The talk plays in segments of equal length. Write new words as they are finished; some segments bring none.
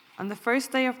On the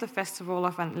first day of the festival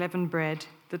of unleavened bread,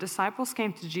 the disciples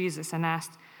came to Jesus and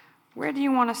asked, "Where do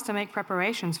you want us to make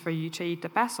preparations for you to eat the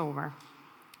Passover?"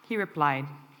 He replied,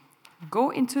 "Go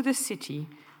into the city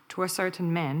to a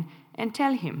certain man and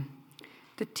tell him,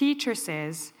 'The teacher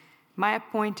says, my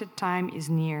appointed time is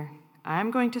near. I am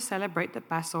going to celebrate the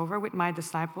Passover with my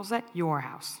disciples at your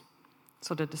house.'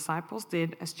 So the disciples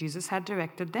did as Jesus had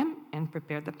directed them and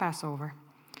prepared the Passover.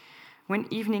 When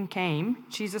evening came,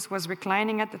 Jesus was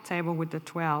reclining at the table with the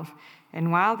 12, and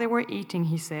while they were eating,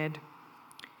 he said,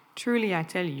 'Truly I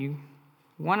tell you,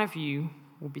 one of you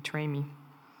will betray me.'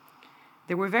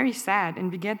 They were very sad and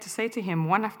began to say to him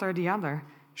one after the other,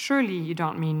 'Surely you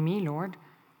don't mean me, Lord.'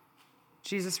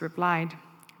 Jesus replied,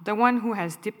 'The one who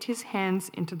has dipped his hands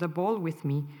into the bowl with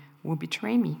me will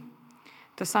betray me.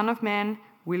 The Son of Man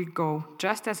will go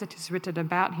just as it is written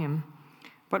about him.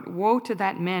 But woe to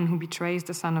that man who betrays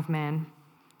the Son of Man.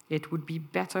 It would be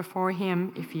better for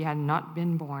him if he had not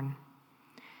been born.'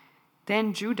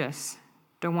 Then Judas,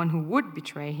 the one who would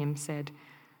betray him, said,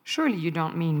 'Surely you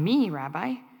don't mean me,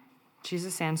 Rabbi?'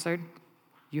 Jesus answered,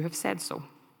 'You have said so.'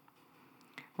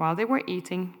 While they were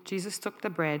eating, Jesus took the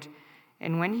bread,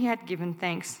 and when he had given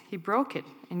thanks, he broke it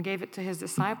and gave it to his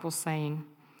disciples, saying,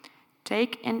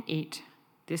 'Take and eat.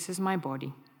 This is my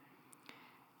body.'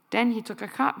 Then he took a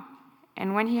cup,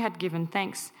 and when he had given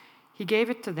thanks, he gave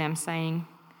it to them, saying,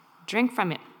 'Drink from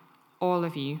it, all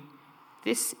of you.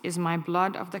 This is my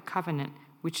blood of the covenant,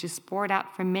 which is poured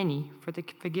out for many for the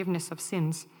forgiveness of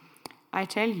sins. I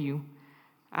tell you,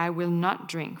 I will not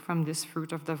drink from this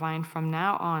fruit of the vine from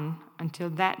now on until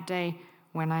that day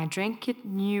when I drink it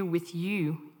new with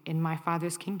you in my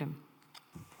Father's kingdom.'"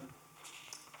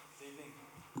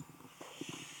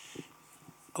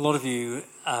 A lot of you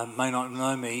may not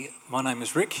know me. My name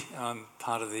is Rick. I'm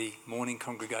part of the morning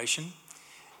congregation.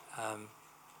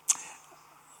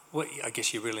 What I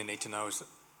guess you really need to know is that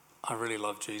I really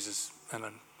love Jesus, and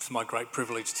it's my great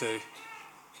privilege to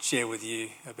share with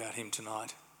you about him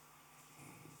tonight.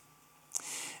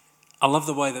 I love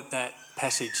the way that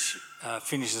passage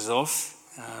finishes off,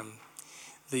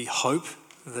 the hope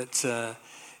that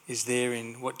is there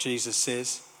in what Jesus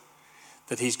says,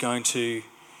 that he's going to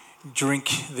drink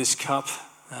this cup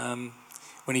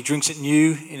when he drinks it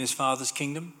new in his Father's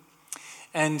kingdom.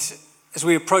 And as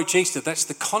we approach Easter, that's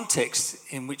the context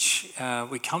in which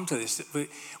we come to this.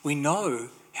 We know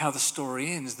how the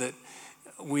story ends, that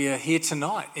we are here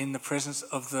tonight in the presence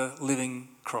of the living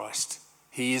Christ.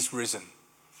 He is risen.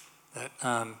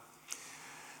 That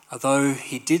although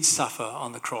he did suffer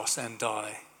on the cross and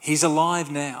die, he's alive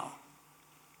now.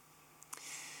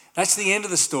 That's the end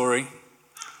of the story.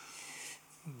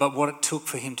 But what it took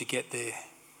for him to get there.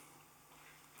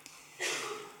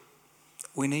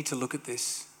 We need to look at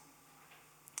this.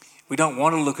 We don't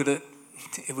want to look at it.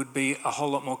 It would be a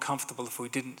whole lot more comfortable if we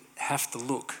didn't have to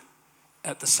look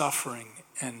at the suffering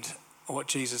and what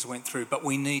Jesus went through. But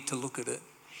we need to look at it,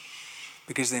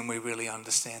 because then we really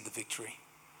understand the victory.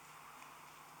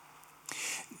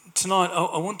 Tonight,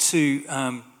 I want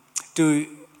to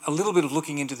do a little bit of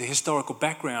looking into the historical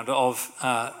background of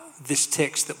this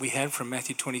text that we have from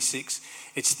Matthew 26.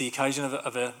 It's the occasion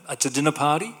of it's a dinner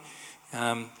party,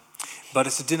 but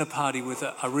it's a dinner party with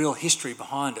a real history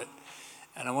behind it.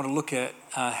 And I want to look at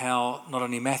how not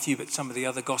only Matthew but some of the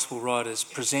other gospel writers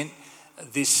present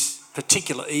this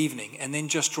particular evening, and then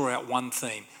just draw out one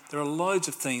theme. There are loads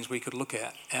of things we could look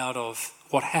at out of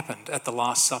what happened at the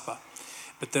Last Supper,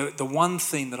 but the one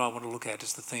theme that I want to look at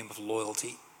is the theme of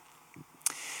loyalty.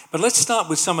 But let's start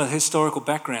with some of the historical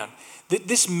background.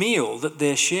 This meal that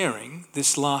they're sharing,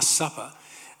 this Last Supper,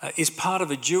 is part of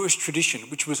a Jewish tradition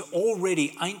which was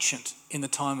already ancient in the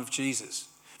time of Jesus.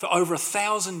 For over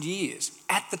 1,000 years,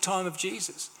 at the time of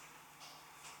Jesus,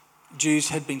 Jews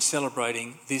had been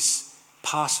celebrating this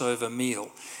Passover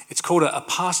meal. It's called a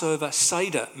Passover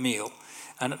Seder meal,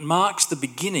 and it marks the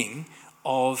beginning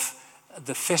of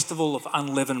the Festival of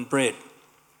Unleavened Bread.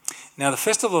 Now, the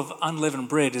Festival of Unleavened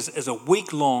Bread is a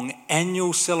week-long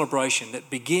annual celebration that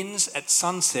begins at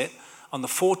sunset on the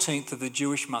 14th of the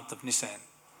Jewish month of Nisan.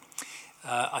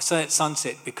 I say at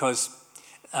sunset because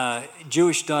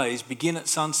Jewish days begin at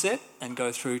sunset and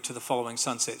go through to the following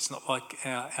sunset. It's not like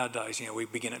our days. We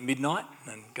begin at midnight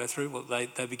and go through. Well,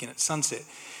 they begin at sunset.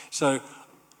 So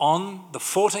on the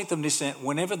 14th of Nisan,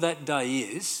 whenever that day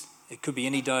is, it could be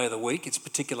any day of the week, it's a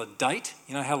particular date.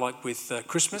 You know how like with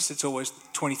Christmas, it's always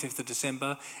 25th of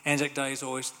December. Anzac Day is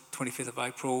always 25th of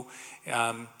April.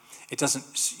 It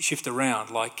doesn't shift around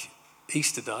like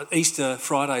Easter does. Easter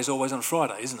Friday is always on a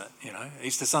Friday, isn't it?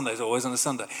 Easter Sunday is always on a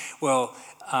Sunday. Well,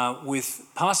 with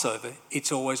Passover,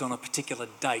 it's always on a particular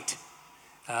date.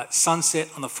 sunset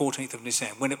on the 14th of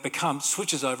Nisan. When it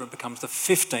switches over and becomes the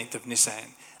 15th of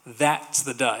Nisan, that's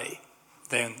the day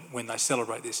then when they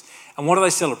celebrate this. And what are they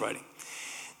celebrating?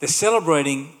 They're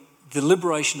celebrating the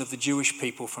liberation of the Jewish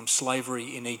people from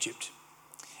slavery in Egypt.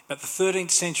 At the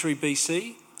 13th century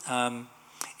BC,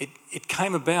 it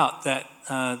came about that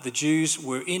the Jews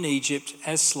were in Egypt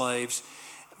as slaves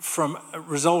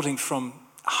resulting from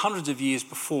hundreds of years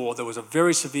before. There was a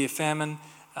very severe famine,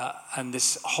 and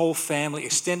this whole family,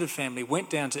 extended family, went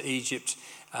down to Egypt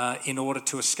in order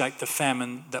to escape the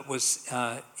famine that was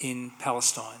in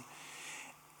Palestine.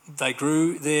 They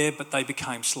grew there, but they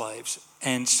became slaves.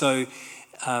 And so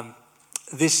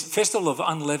this festival of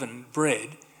unleavened bread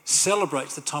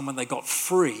celebrates the time when they got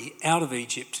free out of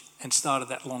Egypt and started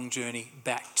that long journey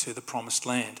back to the promised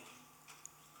land.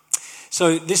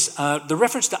 So the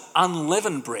reference to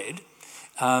unleavened bread,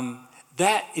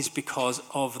 that is because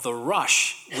of the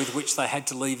rush with which they had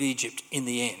to leave Egypt in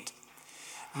the end.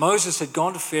 Moses had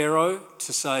gone to Pharaoh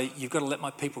to say, you've got to let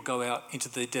my people go out into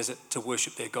the desert to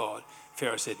worship their God.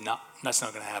 Pharaoh said, no, that's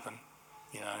not going to happen.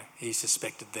 He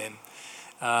suspected them.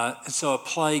 And so a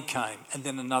plague came, and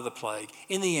then another plague.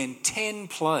 In the end, 10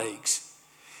 plagues,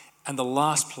 and the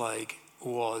last plague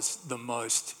was the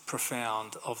most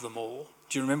profound of them all.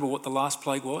 Do you remember what the last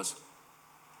plague was?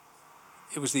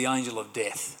 It was the angel of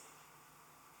death.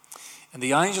 And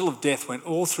the angel of death went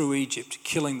all through Egypt,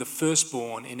 killing the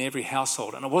firstborn in every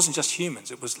household. And it wasn't just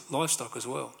humans, it was livestock as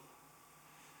well.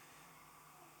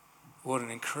 What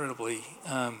an incredibly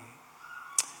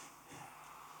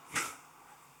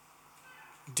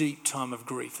deep time of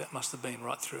grief that must have been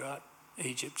right throughout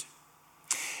Egypt.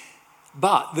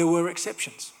 But there were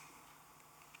exceptions.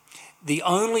 The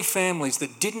only families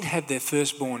that didn't have their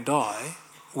firstborn die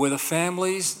were the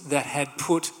families that had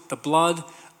put the blood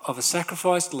of a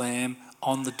sacrificed lamb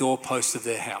on the doorpost of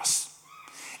their house.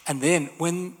 And then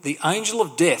when the angel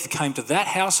of death came to that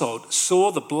household,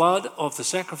 saw the blood of the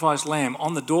sacrificed lamb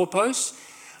on the doorpost,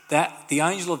 that the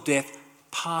angel of death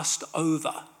passed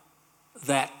over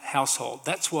that household.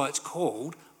 That's why it's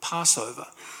called Passover.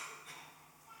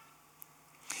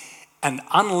 And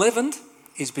unleavened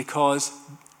is because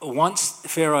once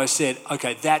Pharaoh said,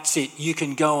 okay, that's it, you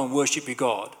can go and worship your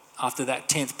God. After that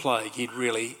 10th plague, he'd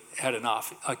really had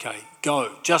enough. Okay,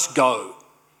 go, just go.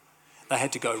 They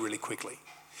had to go really quickly.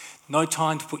 No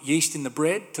time to put yeast in the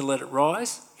bread to let it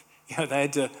rise. They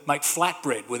had to make flat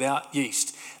bread without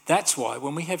yeast. That's why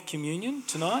when we have communion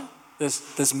tonight, there's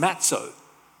matzo.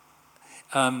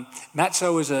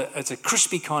 Matzo is a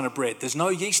crispy kind of bread. There's no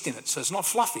yeast in it, so it's not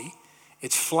fluffy.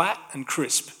 It's flat and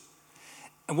crisp.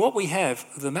 And what we have,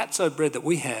 the matzo bread that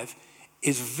we have,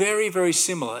 is very, very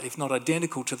similar, if not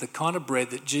identical, to the kind of bread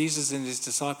that Jesus and his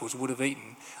disciples would have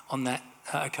eaten on that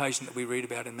occasion that we read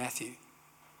about in Matthew.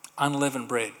 Unleavened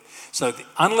bread. So the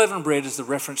unleavened bread is the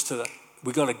reference to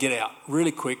we've got to get out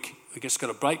really quick. We've just got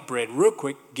to break bread real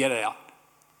quick, get out,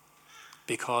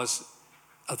 because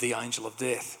of the angel of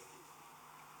death.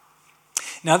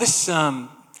 Now this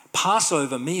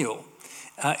Passover meal,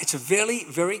 it's a very,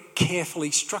 very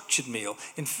carefully structured meal.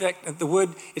 In fact,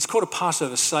 it's called a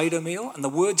Passover Seder meal, and the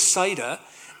word Seder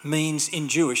means, in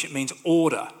Jewish, it means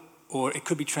order, or it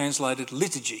could be translated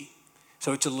liturgy.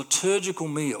 So it's a liturgical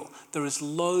meal. There is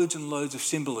loads and loads of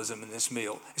symbolism in this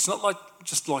meal. It's not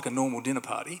just like a normal dinner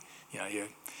party.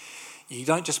 You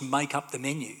don't just make up the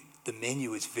menu. The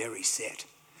menu is very set.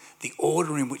 The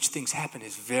order in which things happen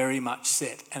is very much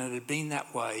set, and it had been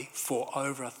that way for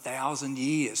over 1,000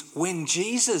 years. When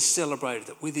Jesus celebrated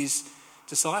it with his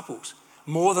disciples,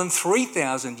 more than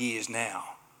 3,000 years now.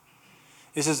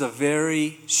 This is a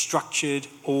very structured,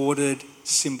 ordered,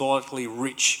 symbolically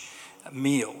rich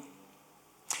meal.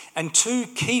 And two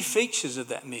key features of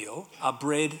that meal are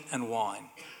bread and wine.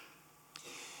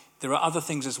 There are other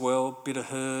things as well, bitter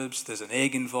herbs, there's an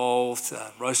egg involved,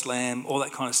 roast lamb, all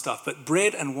that kind of stuff. But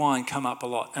bread and wine come up a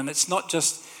lot. And it's not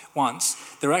just once.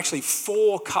 There are actually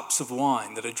 4 cups of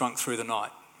wine that are drunk through the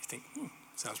night. You think,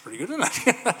 sounds pretty good, doesn't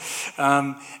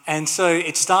it? And so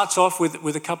it starts off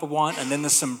with a cup of wine, and then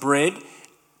there's some bread.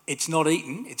 It's not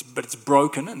eaten, but it's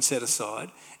broken and set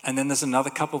aside. And then there's another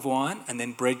cup of wine, and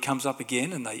then bread comes up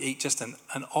again, and they eat just an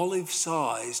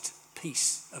olive-sized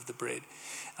piece of the bread.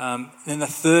 Then the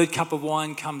 3rd cup of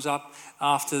wine comes up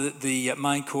after the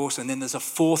main course, and then there's a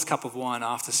 4th cup of wine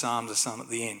after psalms are sung at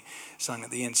the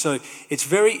end. So it's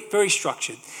very, very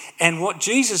structured. And what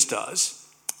Jesus does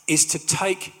is to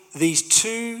take these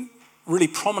 2 really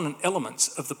prominent elements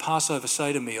of the Passover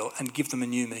Seder meal and give them a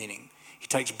new meaning. He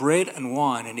takes bread and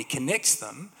wine and he connects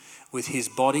them with his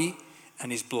body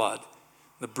and his blood.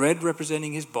 The bread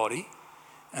representing his body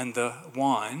and the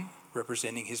wine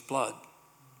representing his blood.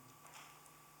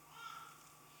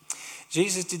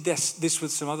 Jesus did this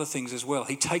with some other things as well.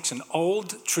 He takes an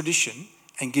old tradition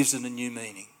and gives it a new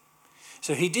meaning.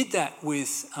 So he did that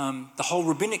with the whole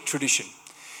rabbinic tradition.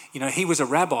 You know, he was a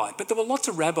rabbi, but there were lots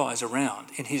of rabbis around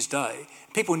in his day.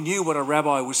 People knew what a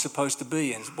rabbi was supposed to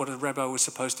be and what a rabbi was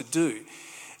supposed to do.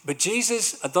 But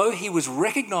Jesus, though he was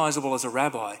recognizable as a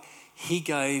rabbi, he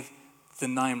gave the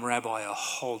name rabbi a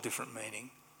whole different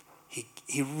meaning.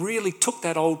 He really took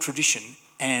that old tradition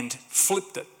and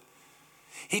flipped it.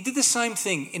 He did the same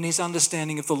thing in his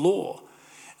understanding of the law.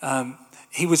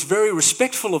 He was very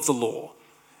respectful of the law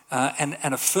and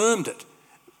affirmed it.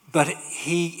 But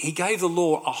he gave the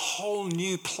law a whole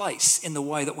new place in the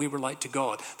way that we relate to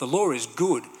God. The law is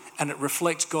good and it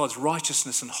reflects God's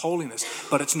righteousness and holiness,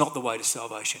 but it's not the way to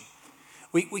salvation.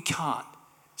 We can't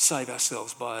save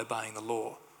ourselves by obeying the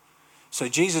law. So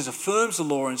Jesus affirms the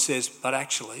law and says, but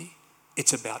actually,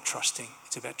 it's about trusting.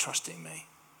 It's about trusting me.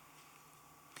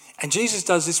 And Jesus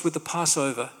does this with the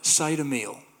Passover Seder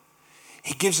meal.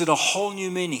 He gives it a whole new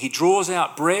meaning. He draws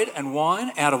out bread and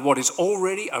wine out of what is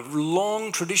already a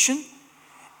long tradition,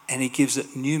 and he gives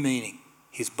it new meaning,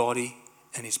 his body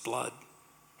and his blood.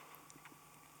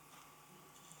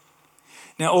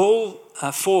 Now, all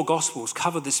four Gospels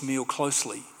cover this meal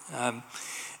closely.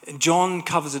 John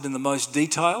covers it in the most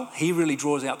detail. He really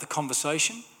draws out the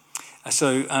conversation.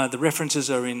 So the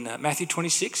references are in Matthew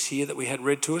 26 here that we had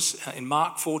read to us, in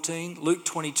Mark 14, Luke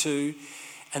 22,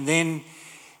 and then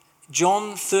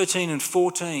John 13 and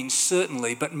 14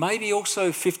 certainly, but maybe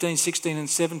also 15, 16 and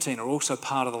 17 are also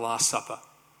part of the Last Supper.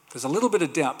 There's a little bit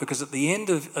of doubt because at the end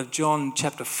of John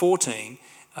chapter 14,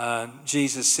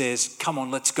 Jesus says, come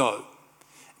on, let's go.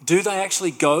 Do they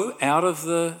actually go out of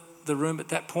the room at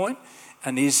that point?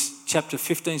 And is chapter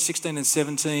 15, 16 and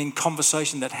 17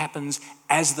 conversation that happens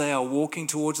as they are walking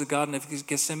towards the Garden of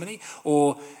Gethsemane?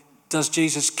 Or does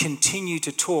Jesus continue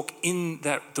to talk in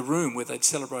the room where they'd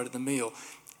celebrated the meal?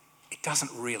 It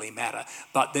doesn't really matter.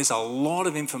 But there's a lot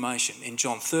of information in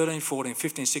John 13, 14,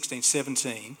 15, 16,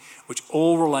 17, which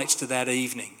all relates to that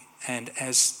evening and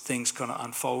as things kind of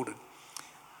unfolded.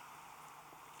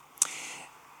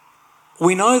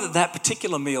 We know that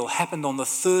particular meal happened on the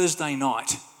Thursday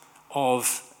night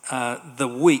of the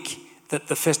week that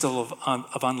the Festival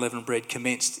of Unleavened Bread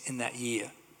commenced in that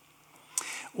year.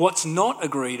 What's not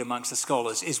agreed amongst the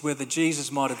scholars is whether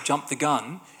Jesus might have jumped the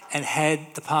gun and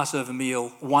had the Passover meal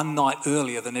one night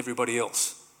earlier than everybody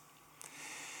else.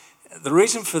 The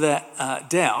reason for that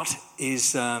doubt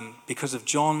is because of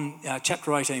John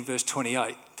chapter 18, verse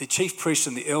 28. The chief priests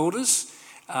and the elders,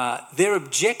 their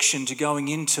objection to going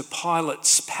into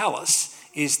Pilate's palace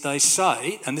is they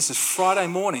say, and this is Friday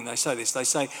morning they say this, they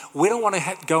say, we don't want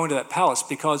to go into that palace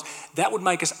because that would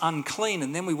make us unclean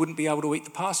and then we wouldn't be able to eat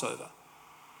the Passover.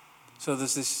 So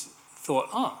there's this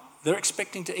thought, they're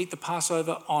expecting to eat the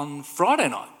Passover on Friday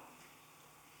night.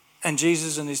 And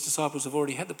Jesus and his disciples have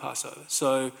already had the Passover.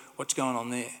 So what's going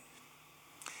on there?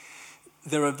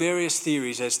 There are various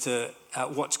theories as to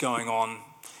what's going on.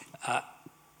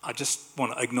 I just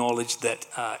want to acknowledge that,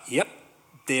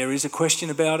 there is a question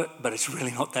about it, but it's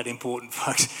really not that important,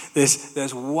 folks.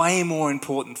 There's way more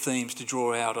important themes to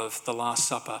draw out of the Last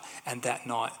Supper and that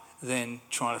night than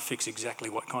trying to fix exactly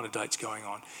what kind of date's going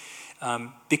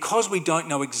on. Because we don't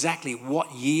know exactly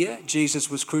what year Jesus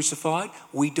was crucified,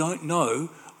 we don't know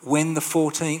when the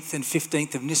 14th and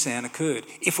 15th of Nisan occurred.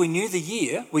 If we knew the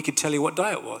year, we could tell you what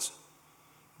day it was.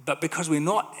 But because we're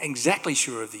not exactly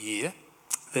sure of the year,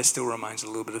 there still remains a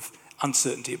little bit of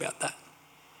uncertainty about that.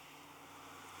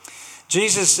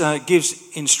 Jesus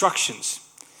gives instructions.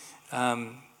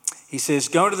 He says,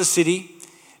 go into the city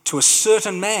to a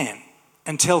certain man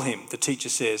and tell him, the teacher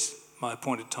says, my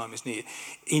appointed time is near.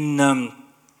 In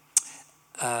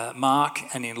Mark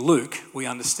and in Luke, we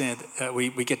understand,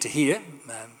 we get to hear,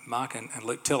 Mark and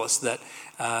Luke tell us that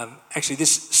actually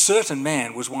this certain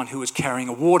man was one who was carrying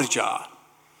a water jar.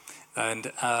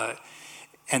 And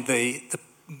the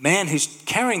man who's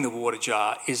carrying the water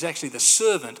jar is actually the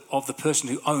servant of the person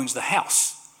who owns the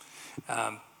house.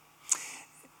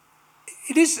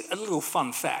 It is a little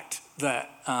fun fact that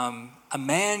a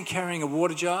man carrying a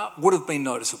water jar would have been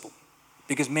noticeable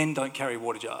because men don't carry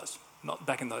water jars, not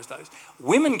back in those days.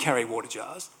 Women carry water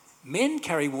jars, men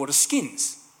carry water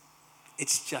skins.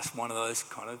 It's just one of those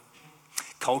kind of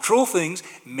cultural things.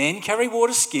 Men carry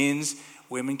water skins,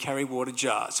 women carry water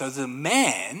jars. So the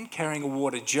man carrying a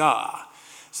water jar.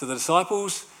 So the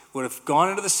disciples would have gone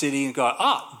into the city and go,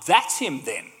 that's him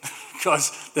then,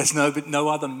 because there's no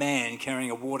other man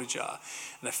carrying a water jar.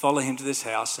 And they follow him to this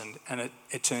house, and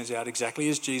it turns out exactly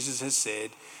as Jesus has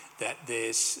said, that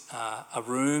there's a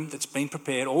room that's been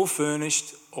prepared, all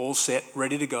furnished, all set,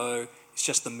 ready to go. It's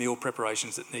just the meal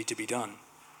preparations that need to be done.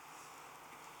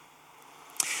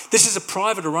 This is a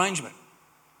private arrangement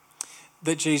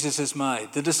that Jesus has made.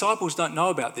 The disciples don't know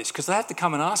about this because they have to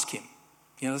come and ask him.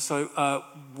 So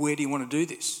where do you want to do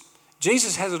this?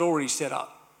 Jesus has it already set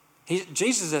up.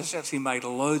 Jesus has actually made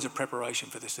loads of preparation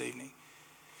for this evening.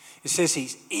 It says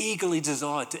he's eagerly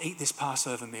desired to eat this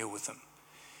Passover meal with them.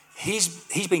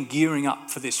 He's been gearing up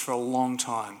for this for a long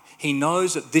time. He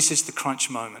knows that this is the crunch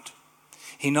moment.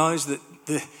 He knows that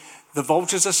the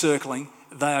vultures are circling.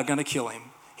 They are going to kill him.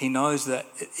 He knows that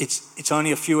it's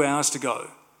only a few hours to go.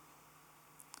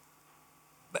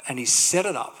 And he's set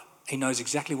it up. He knows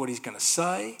exactly what he's going to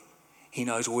say. He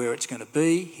knows where it's going to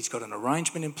be. He's got an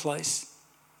arrangement in place.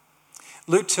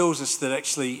 Luke tells us that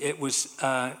actually it was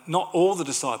not all the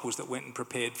disciples that went and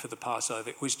prepared for the Passover.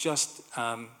 It was just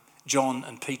John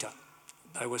and Peter.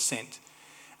 They were sent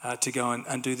to go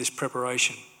and do this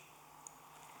preparation.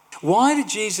 Why did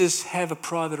Jesus have a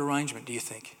private arrangement, do you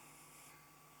think?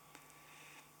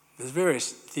 There's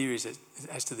various theories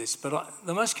as to this, but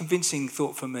the most convincing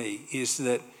thought for me is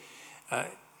that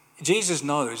Jesus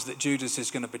knows that Judas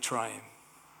is going to betray him,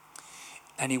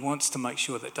 and he wants to make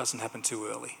sure that doesn't happen too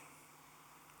early.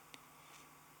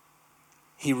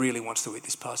 He really wants to eat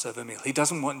this Passover meal. He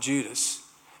doesn't want Judas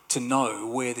to know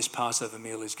where this Passover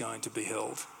meal is going to be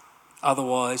held.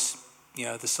 Otherwise,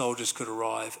 the soldiers could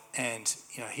arrive and,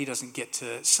 he doesn't get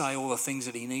to say all the things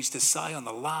that he needs to say on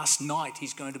the last night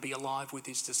he's going to be alive with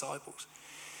his disciples.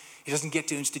 He doesn't get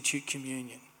to institute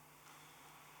communion.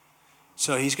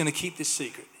 So he's going to keep this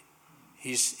secret.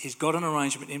 He's got an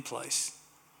arrangement in place.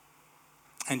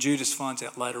 And Judas finds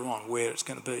out later on where it's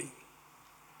going to be.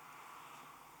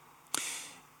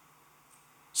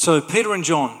 So Peter and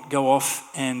John go off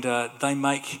and they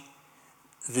make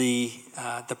the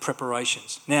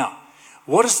preparations. Now,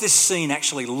 what does this scene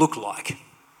actually look like?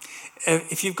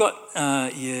 If you've got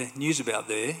your news about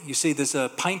there, you see there's a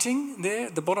painting there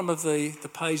at the bottom of the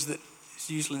page that is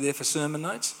usually there for sermon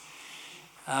notes.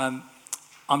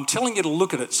 I'm telling you to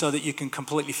look at it so that you can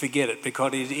completely forget it,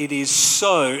 because it is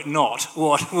so not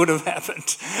what would have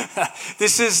happened.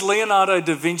 This is Leonardo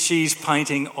da Vinci's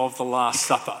painting of the Last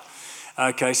Supper.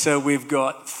 Okay, so we've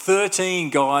got 13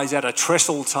 guys at a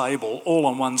trestle table all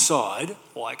on one side.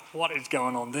 Like, what is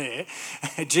going on there?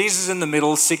 Jesus in the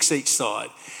middle, 6 each side.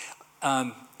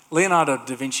 Leonardo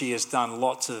da Vinci has done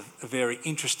lots of very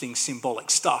interesting symbolic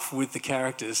stuff with the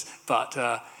characters, but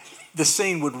the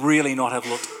scene would really not have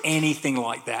looked anything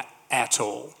like that at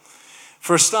all.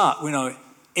 For a start, we know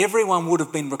everyone would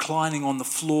have been reclining on the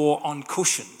floor on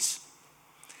cushions.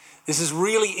 This is a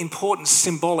really important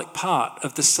symbolic part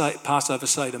of the Passover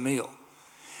Seder meal.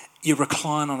 You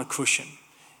recline on a cushion.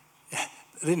 They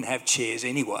didn't have chairs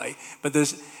anyway, but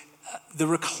the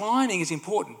reclining is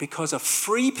important because a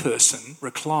free person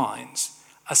reclines,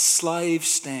 a slave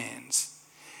stands.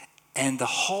 And the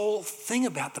whole thing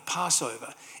about the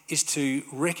Passover is to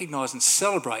recognise and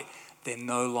celebrate they're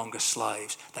no longer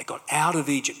slaves. They got out of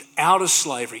Egypt, out of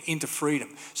slavery, into freedom,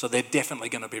 so they're definitely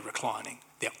going to be reclining.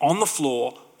 They're on the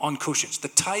floor, on cushions. The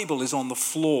table is on the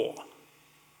floor.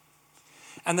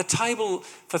 And the table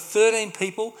for 13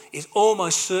 people is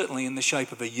almost certainly in the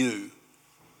shape of a U.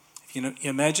 If you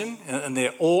imagine, and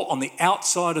they're all on the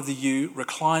outside of the U,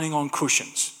 reclining on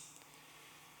cushions.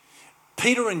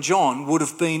 Peter and John would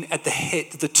have been at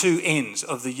the two ends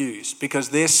of the U's because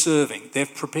they're serving.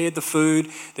 They've prepared the food.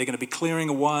 They're going to be clearing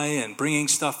away and bringing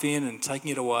stuff in and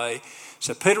taking it away.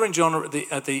 So Peter and John are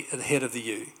at the head of the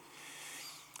U.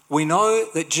 We know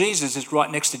that Jesus is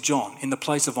right next to John in the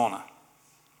place of honour.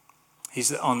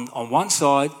 He's on one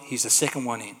side, he's the second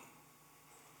one in.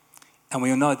 And we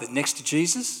all know that next to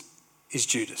Jesus is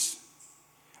Judas.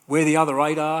 Where the other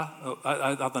 8 are,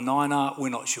 other 9 are, we're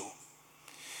not sure.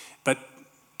 But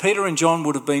Peter and John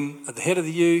would have been at the head of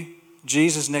the U,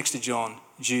 Jesus next to John,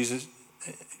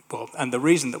 and the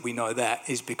reason that we know that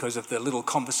is because of the little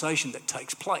conversation that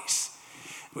takes place,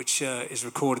 which is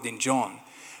recorded in John.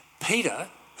 Peter,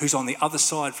 who's on the other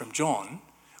side from John,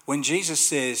 when Jesus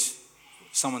says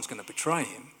someone's going to betray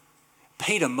him,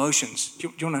 Peter motions.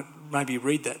 Do you want to maybe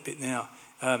read that bit now?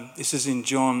 This is in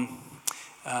John,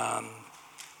 and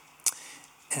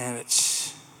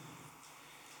it's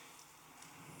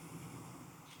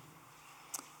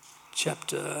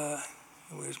chapter,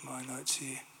 where's my notes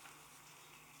here?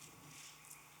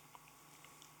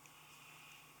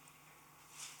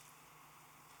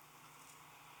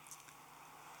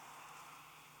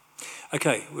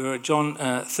 Okay, we're at John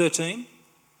 13,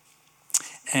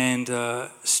 and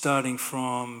starting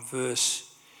from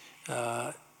verse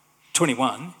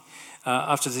 21,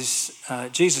 after this,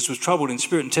 Jesus was troubled in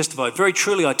spirit and testified, "Very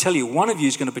truly I tell you, one of you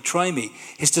is going to betray me."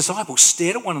 His disciples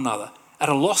stared at one another, at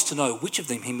a loss to know which of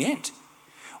them he meant.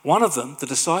 One of them, the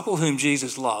disciple whom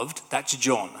Jesus loved, that's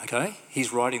John, okay?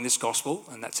 He's writing this gospel,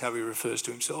 and that's how he refers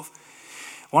to himself.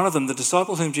 One of them, the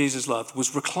disciple whom Jesus loved,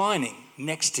 was reclining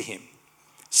next to him.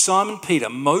 Simon Peter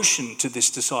motioned to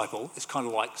this disciple, it's kind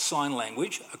of like sign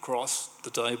language across the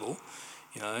table,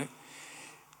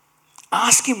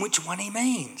 ask him which one he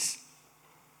means.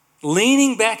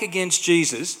 Leaning back against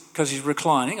Jesus, because he's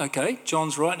reclining, okay,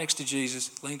 John's right next to Jesus,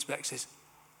 leans back and says,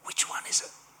 "Which one is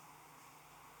it?"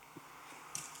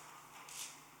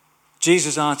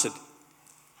 Jesus answered,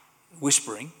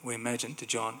 whispering, we imagine, to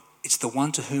John, "It's the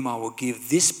one to whom I will give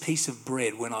this piece of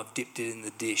bread when I've dipped it in the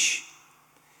dish."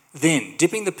 Then,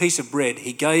 dipping the piece of bread,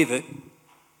 he gave it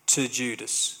to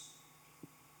Judas,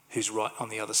 who's right on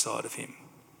the other side of him.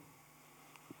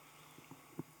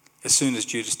 As soon as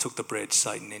Judas took the bread,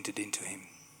 Satan entered into him.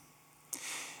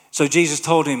 So Jesus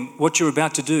told him, "What you're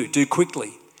about to do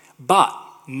quickly." But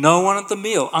no one at the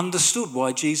meal understood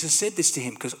why Jesus said this to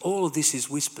him, because all of this is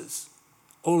whispers.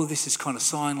 All of this is kind of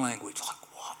sign language.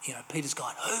 Like, what? Peter's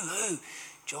going, who?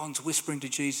 John's whispering to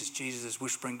Jesus. Jesus is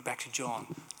whispering back to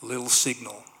John. Little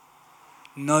signal.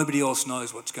 Nobody else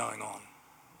knows what's going on.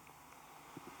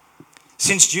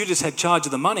 Since Judas had charge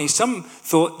of the money, some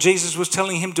thought Jesus was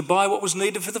telling him to buy what was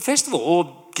needed for the festival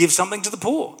or give something to the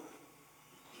poor.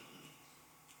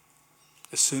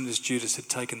 As soon as Judas had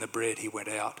taken the bread, he went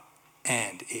out,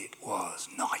 and it was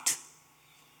night.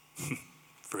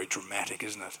 Very dramatic,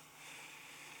 isn't it?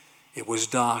 It was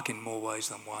dark in more ways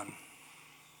than one.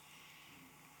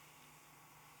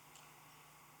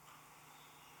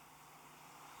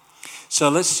 So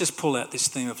let's just pull out this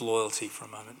theme of loyalty for a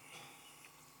moment.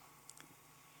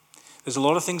 There's a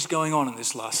lot of things going on in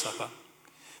this Last Supper,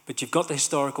 but you've got the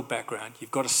historical background.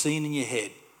 You've got a scene in your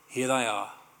head. Here they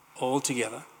are, all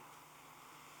together.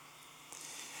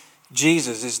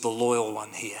 Jesus is the loyal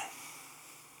one here.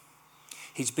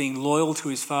 He's being loyal to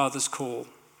his Father's call.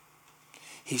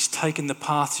 He's taken the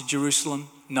path to Jerusalem,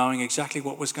 knowing exactly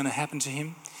what was going to happen to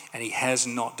him, and he has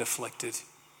not deflected.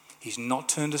 He's not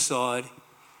turned aside.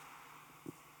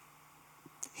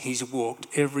 He's walked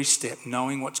every step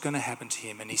knowing what's going to happen to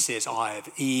him, and he says, "I have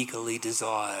eagerly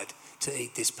desired to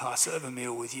eat this Passover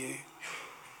meal with you."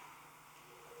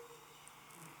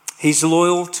 He's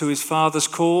loyal to his Father's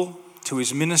call, to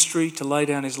his ministry, to lay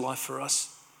down his life for us.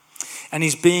 And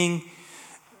he's being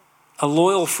a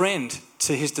loyal friend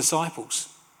to his disciples.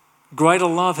 Greater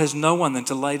love has no one than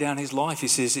to lay down his life, he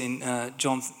says in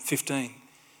John 15.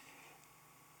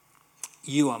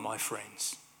 "You are my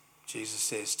friends," Jesus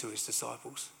says to his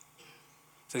disciples.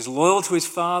 So he's loyal to his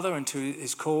Father and to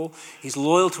his call. He's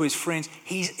loyal to his friends.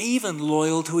 He's even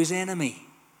loyal to his enemy.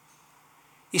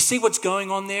 You see what's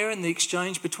going on there in the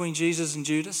exchange between Jesus and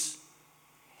Judas?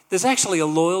 There's actually a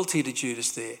loyalty to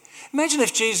Judas there. Imagine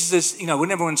if Jesus is,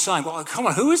 when everyone's saying, "Well, come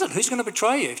on, who is it? Who's going to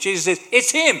betray you?" If Jesus says,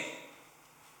 "It's him,"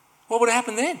 what would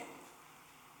happen then?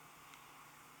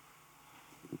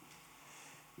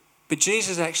 But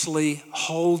Jesus actually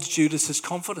holds Judas's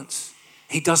confidence.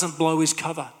 He doesn't blow his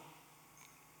cover.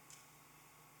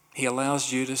 He allows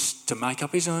Judas to make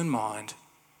up his own mind.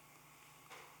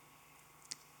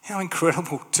 How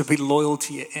incredible to be loyal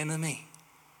to your enemy.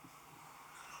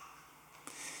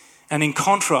 And in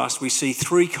contrast, we see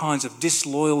three kinds of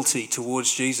disloyalty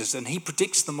towards Jesus, and he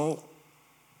predicts them all.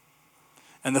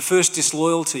 And the first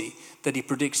disloyalty that he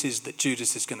predicts is that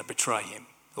Judas is going to betray him,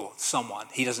 or someone.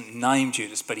 He doesn't name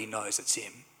Judas, but he knows it's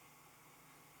him.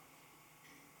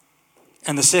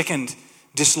 And the second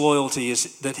disloyalty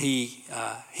is that he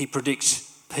predicts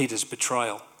Peter's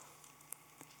betrayal.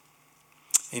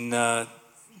 In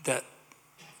that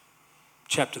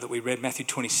chapter that we read, Matthew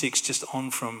 26, just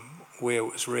on from where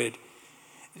it was read,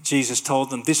 Jesus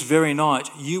told them, "This very night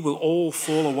you will all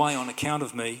fall away on account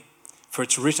of me, for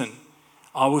it's written,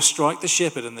 I will strike the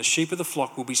shepherd and the sheep of the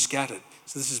flock will be scattered."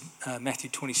 So this is Matthew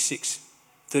 26,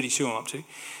 32 I'm up to.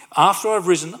 "After I've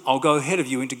risen, I'll go ahead of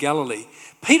you into Galilee."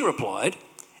 Peter replied,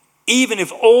 "Even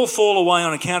if all fall away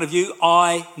on account of you,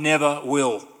 I never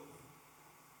will."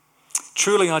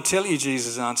 "Truly I tell you,"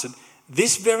 Jesus answered,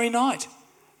 "this very night,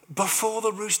 before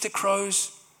the rooster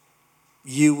crows,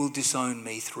 you will disown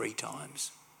me 3 times.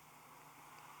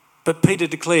 But Peter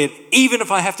declared, "Even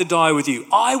if I have to die with you,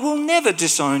 I will never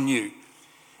disown you."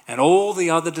 And all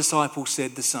the other disciples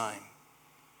said the same.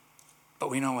 But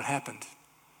we know what happened.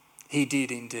 He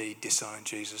did indeed disown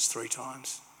Jesus 3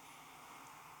 times.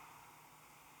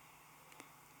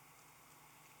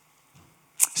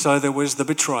 So there was the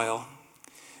betrayal.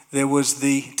 There was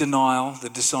the denial, the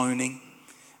disowning.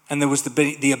 And there was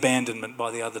the abandonment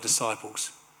by the other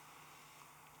disciples.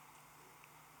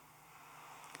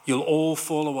 You'll all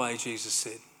fall away, Jesus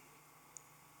said.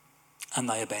 And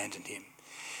they abandoned him.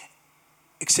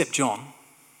 Except John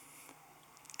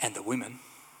and the women.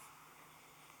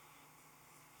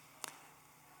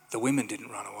 The women didn't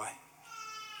run away.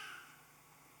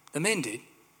 The men did.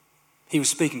 He was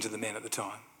speaking to the men at the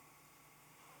time.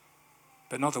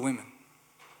 But not the women,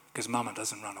 because Mama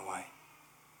doesn't run away.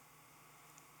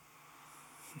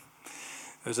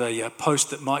 There's a post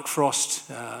that Mike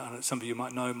Frost, some of you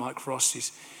might know Mike Frost,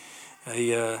 is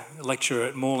a lecturer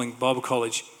at Morling Bible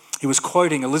College. He was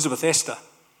quoting Elizabeth Esther.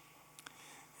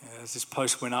 As this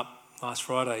post went up last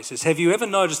Friday, he says, "Have you ever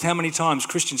noticed how many times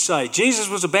Christians say Jesus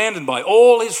was abandoned by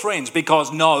all his friends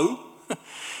because no,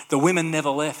 the women never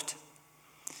left.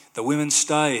 The women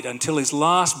stayed until his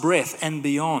last breath and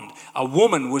beyond. A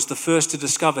woman was the first to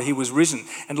discover he was risen.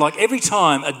 And like every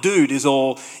time a dude is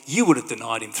all, you would have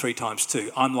denied him 3 times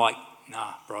too. I'm like,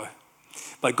 nah, bro.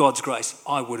 By God's grace,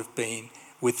 I would have been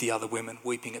with the other women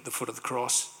weeping at the foot of the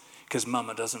cross because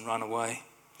Mama doesn't run away.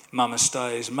 Mama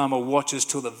stays. Mama watches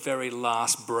till the very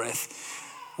last breath.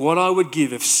 What I would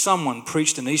give if someone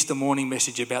preached an Easter morning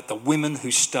message about the women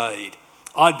who stayed.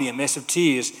 I'd be a mess of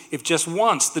tears if just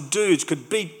once the dudes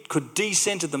could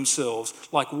decenter themselves.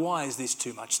 Like, why is this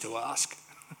too much to ask?"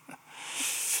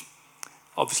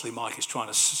 Obviously, Mike is trying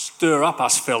to stir up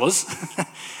us fellas.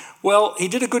 Well, he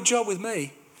did a good job with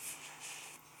me.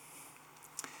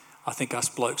 I think us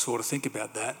blokes ought to think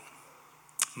about that.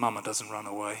 Mama doesn't run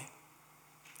away.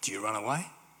 Do you run away?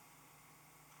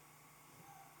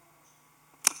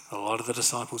 A lot of the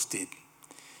disciples did.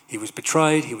 He was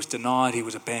betrayed, he was denied, he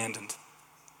was abandoned.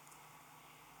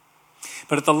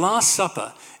 But at the Last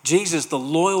Supper, Jesus, the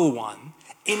loyal one,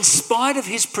 in spite of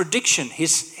his prediction,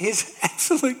 his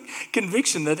absolute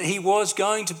conviction that he was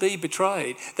going to be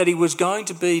betrayed, that he was going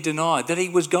to be denied, that he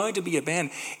was going to be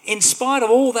abandoned, in spite of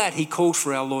all that, he calls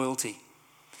for our loyalty.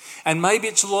 And maybe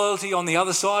it's loyalty on the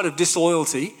other side of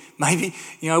disloyalty. Maybe,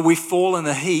 we fall in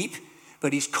a heap,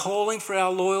 but he's calling for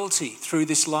our loyalty through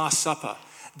this Last Supper.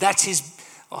 That's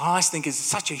I think is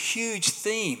such a huge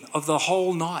theme of the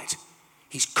whole night.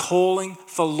 He's calling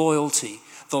for loyalty.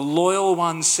 The loyal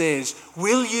one says,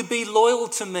 will you be loyal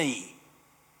to me?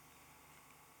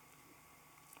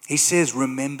 He says,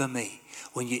 remember me.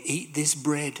 When you eat this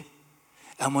bread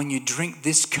and when you drink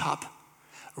this cup,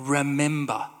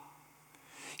 remember.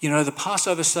 The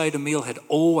Passover Seder meal had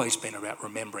always been about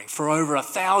remembering. For over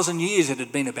 1,000 years it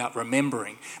had been about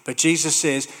remembering. But Jesus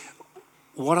says,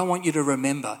 what I want you to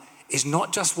remember is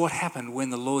not just what happened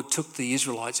when the Lord took the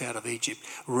Israelites out of Egypt.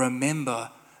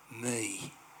 Remember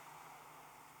me.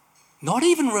 Not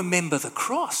even remember the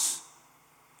cross.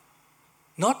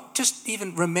 Not just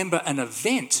even remember an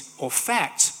event or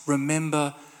facts.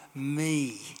 Remember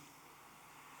me.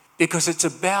 Because it's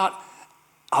about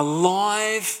a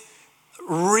live,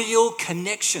 real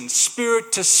connection,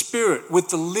 spirit to spirit, with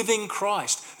the living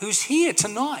Christ who's here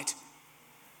tonight.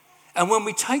 And when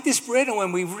we take this bread and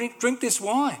when we drink this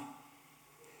wine,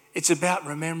 it's about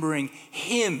remembering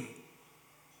him.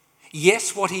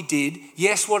 Yes, what he did.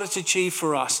 Yes, what it's achieved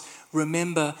for us.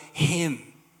 Remember him.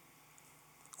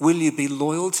 Will you be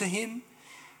loyal to him?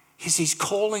 He's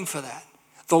calling for that.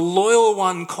 The loyal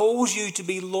one calls you to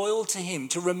be loyal to him,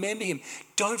 to remember him.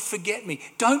 Don't forget me.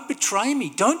 Don't betray me.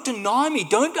 Don't deny me.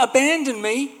 Don't abandon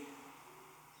me.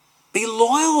 Be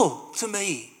loyal to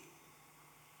me,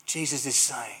 Jesus is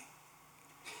saying.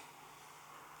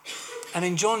 And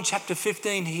in John chapter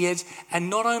 15, he adds, and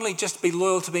not only just be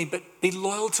loyal to me, but be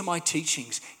loyal to my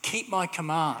teachings. Keep my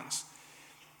commands.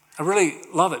 I really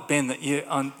love it, Ben, that you're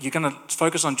going to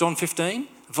focus on John 15,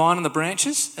 vine and the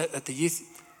branches at the youth.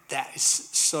 That is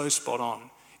so spot on,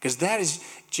 because that is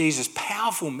Jesus'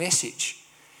 powerful message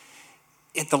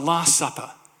at the Last Supper.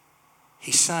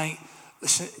 He's saying,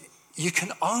 listen, you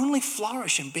can only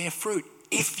flourish and bear fruit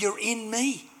if you're in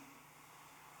me.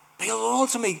 Be loyal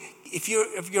to me. If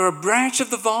you're a branch of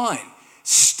the vine,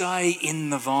 stay in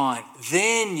the vine.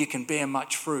 Then you can bear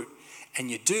much fruit.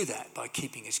 And you do that by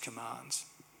keeping his commands.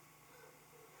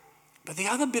 But the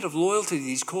other bit of loyalty that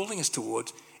he's calling us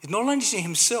towards is not only to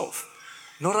himself,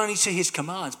 not only to his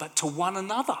commands, but to one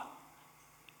another.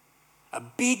 A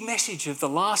big message of the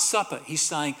Last Supper. He's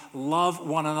saying, love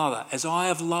one another. As I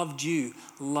have loved you,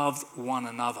 love one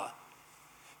another.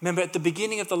 Remember at the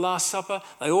beginning of the Last Supper,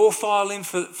 they all file in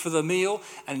for the meal.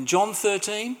 And in John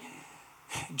 13,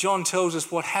 John tells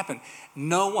us what happened.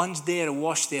 No one's there to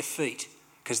wash their feet,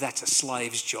 because that's a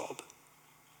slave's job.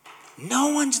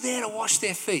 No one's there to wash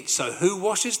their feet. So who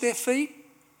washes their feet?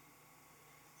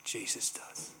 Jesus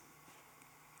does.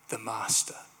 The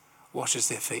master washes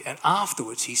their feet. And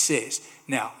afterwards he says,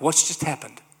 now, what's just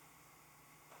happened?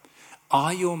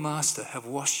 I, your master, have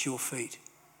washed your feet.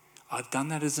 I've done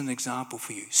that as an example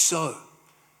for you. So,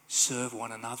 serve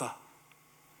one another.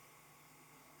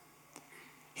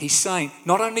 He's saying,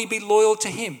 not only be loyal to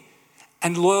him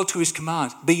and loyal to his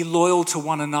commands, be loyal to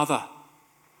one another.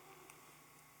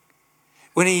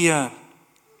 When he,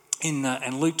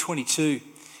 in Luke 22,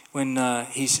 when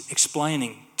he's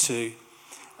explaining to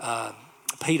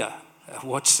Peter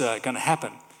what's going to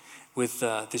happen with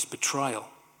this betrayal,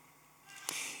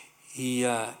 he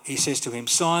says to him,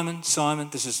 Simon, Simon,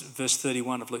 this is verse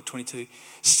 31 of Luke 22,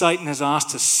 Satan has asked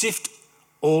to sift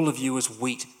all of you as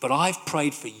wheat, but I've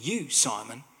prayed for you,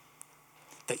 Simon,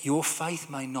 that your faith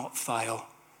may not fail.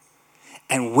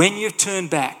 And when you've turned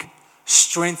back,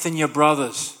 strengthen your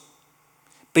brothers.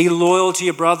 Be loyal to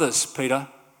your brothers, Peter.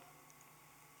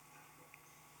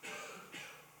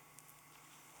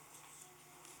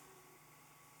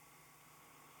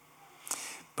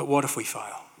 But what if we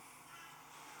fail?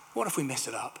 What if we mess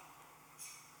it up?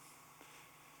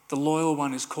 The loyal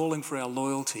one is calling for our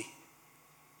loyalty.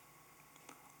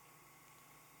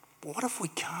 What if we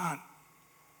can't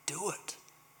do it?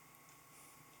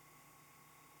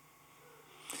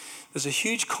 There's a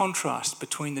huge contrast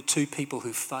between the two people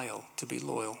who fail to be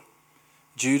loyal,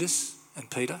 Judas and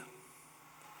Peter.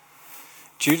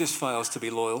 Judas fails to be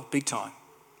loyal, big time,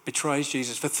 betrays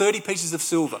Jesus for 30 pieces of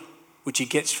silver, which he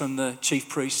gets from the chief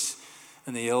priests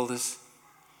and the elders.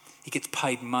 He gets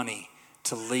paid money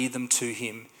to lead them to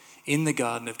him in the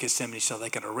Garden of Gethsemane so they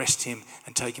can arrest him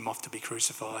and take him off to be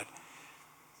crucified.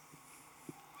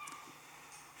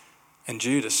 And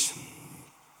Judas,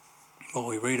 well,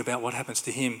 we read about what happens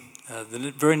to him.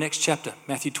 The very next chapter,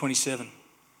 Matthew 27.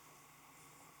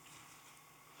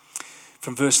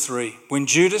 From verse 3. When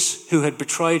Judas, who had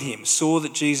betrayed him, saw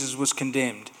that Jesus was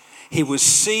condemned, he was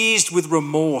seized with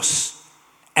remorse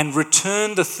and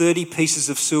returned the 30 pieces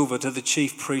of silver to the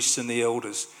chief priests and the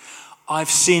elders. I've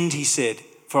sinned, he said,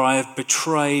 for I have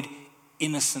betrayed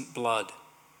innocent blood.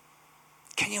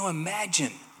 Can you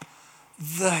imagine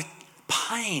the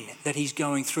pain that he's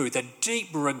going through, the deep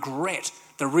regret,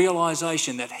 the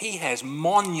realization that he has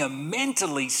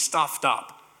monumentally stuffed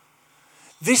up?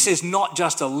 This is not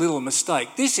just a little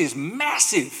mistake. This is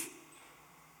massive.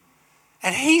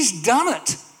 And he's done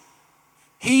it.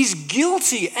 He's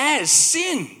guilty as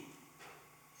sin.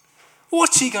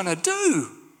 What's he going to do?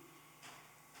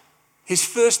 His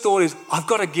first thought is, I've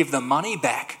got to give the money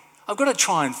back. I've got to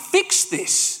try and fix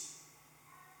this.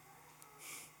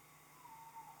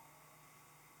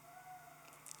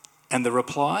 And the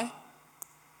reply?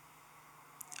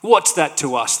 What's that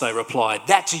to us, they replied.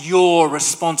 That's your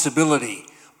responsibility.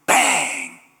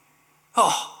 Bang!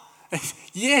 Oh,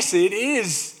 yes, it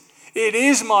is. It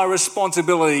is my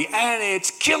responsibility and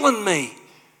it's killing me.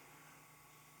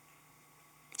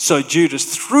 So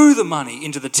Judas threw the money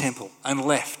into the temple and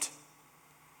left.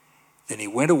 Then he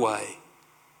went away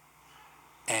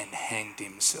and hanged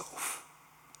himself.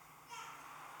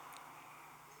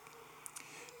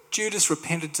 Judas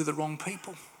repented to the wrong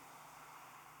people.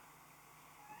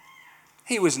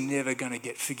 He was never going to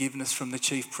get forgiveness from the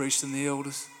chief priests and the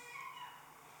elders.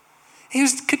 He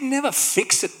could never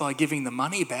fix it by giving the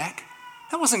money back.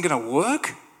 That wasn't going to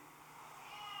work.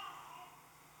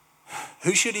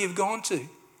 Who should he have gone to?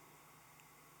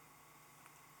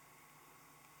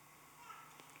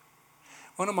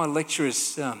 One of my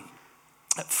lecturers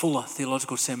at Fuller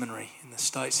Theological Seminary in the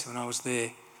States, when I was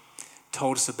there,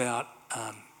 told us about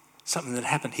something that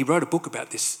happened. He wrote a book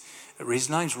about this. His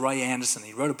name's Ray Anderson.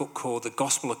 He wrote a book called The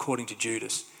Gospel According to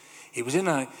Judas. He was in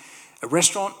a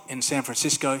restaurant in San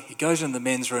Francisco. He goes in the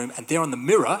men's room, and there on the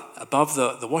mirror above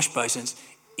the wash basins,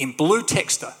 in blue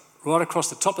texter, right across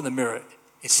the top of the mirror,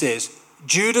 it says,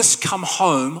 Judas, come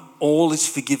home, all is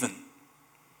forgiven.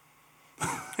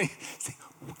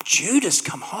 Judas,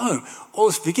 come home, all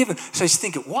is forgiven. So he's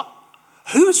thinking, what?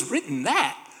 Who's written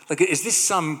that? Like, is this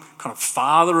some kind of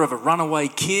father of a runaway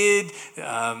kid?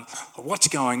 What's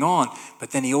going on? But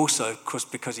then he also, of course,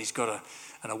 because he's got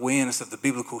an awareness of the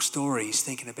biblical story, he's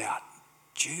thinking about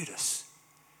Judas,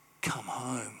 come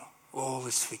home, all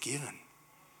is forgiven.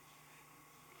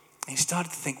 And he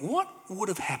started to think, what would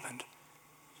have happened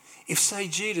if, say,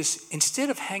 Judas, instead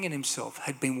of hanging himself,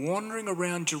 had been wandering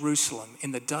around Jerusalem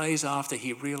in the days after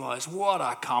he realised what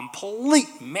a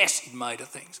complete mess he'd made of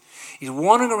things. He's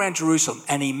wandering around Jerusalem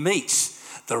and he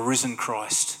meets the risen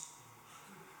Christ.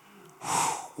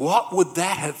 What would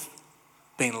that have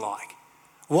been like?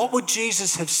 What would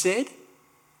Jesus have said?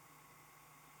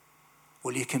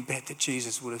 Well, you can bet that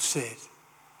Jesus would have said,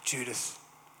 Judas,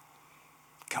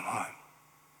 come home.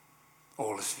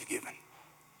 All is forgiven.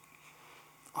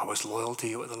 I was loyal to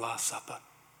you at the Last Supper,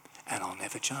 and I'll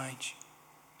never change.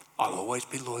 I'll always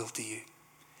be loyal to you.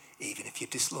 Even if you're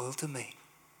disloyal to me,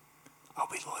 I'll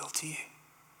be loyal to you.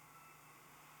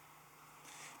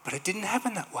 But it didn't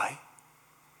happen that way,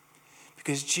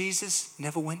 because Judas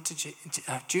never went to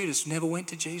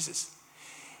Jesus.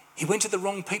 He went to the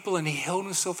wrong people and he held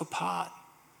himself apart.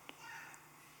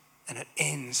 And it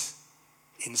ends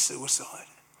in suicide.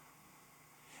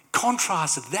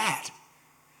 Contrast that,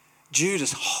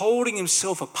 Judas holding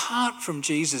himself apart from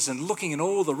Jesus and looking in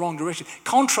all the wrong direction.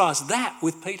 Contrast that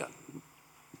with Peter.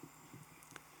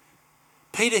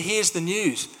 Peter hears the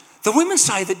news. The women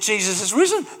say that Jesus has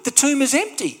risen. The tomb is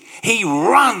empty. He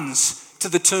runs to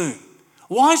the tomb.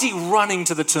 Why is he running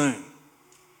to the tomb?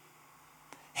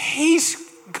 He's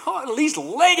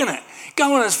legging it,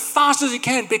 going as fast as he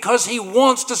can because he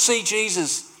wants to see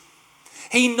Jesus.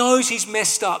 He knows he's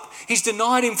messed up. He's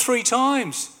denied him 3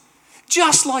 times.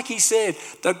 Just like he said,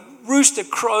 the rooster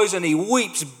crows and he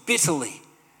weeps bitterly.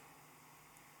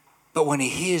 But when he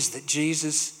hears that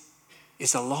Jesus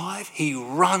is alive, he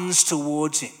runs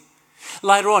towards him.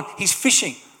 Later on, he's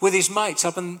fishing with his mates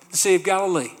up in the Sea of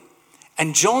Galilee.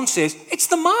 And John says, it's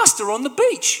the master on the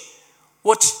beach.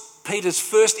 What's Peter's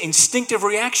first instinctive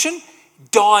reaction?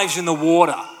 Dives in the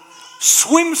water,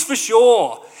 swims for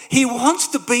shore. He wants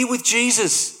to be with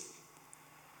Jesus.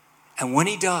 And when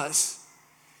he does,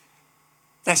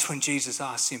 that's when Jesus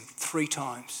asks him 3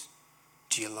 times,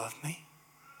 do you love me?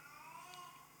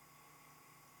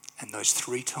 And those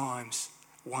 3 times,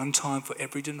 1 time for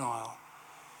every denial,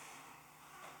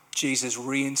 Jesus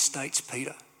reinstates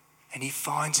Peter and he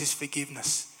finds his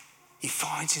forgiveness. He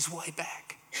finds his way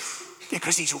back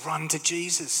because he's run to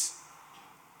Jesus.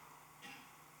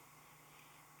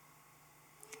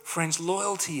 Friends,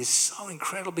 loyalty is so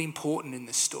incredibly important in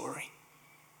this story.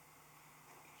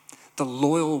 The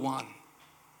loyal one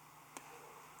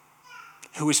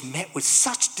who is met with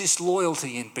such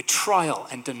disloyalty and betrayal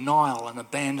and denial and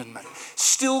abandonment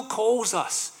still calls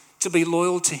us to be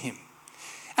loyal to him.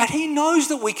 And he knows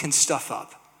that we can stuff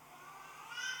up.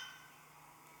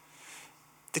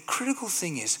 The critical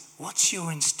thing is, what's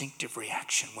your instinctive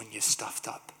reaction when you're stuffed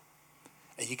up?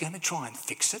 Are you going to try and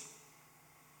fix it?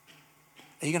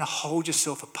 Are you going to hold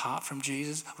yourself apart from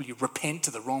Jesus? Will you repent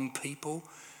to the wrong people?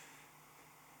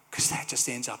 Because that just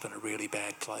ends up in a really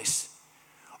bad place.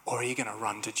 Or are you going to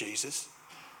run to Jesus?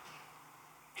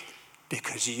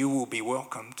 Because you will be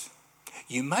welcomed.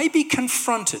 You may be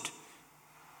confronted,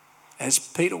 as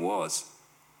Peter was,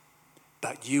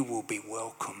 but you will be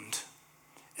welcomed.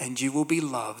 And you will be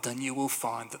loved, and you will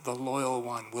find that the loyal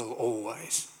one will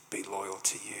always be loyal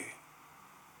to you.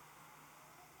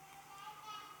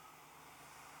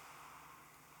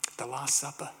 The Last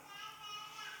Supper,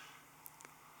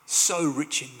 so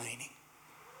rich in meaning.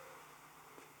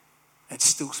 It's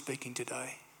still speaking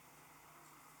today.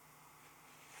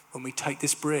 When we take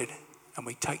this bread and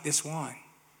we take this wine,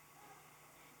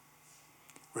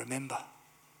 remember,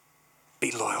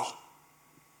 be loyal.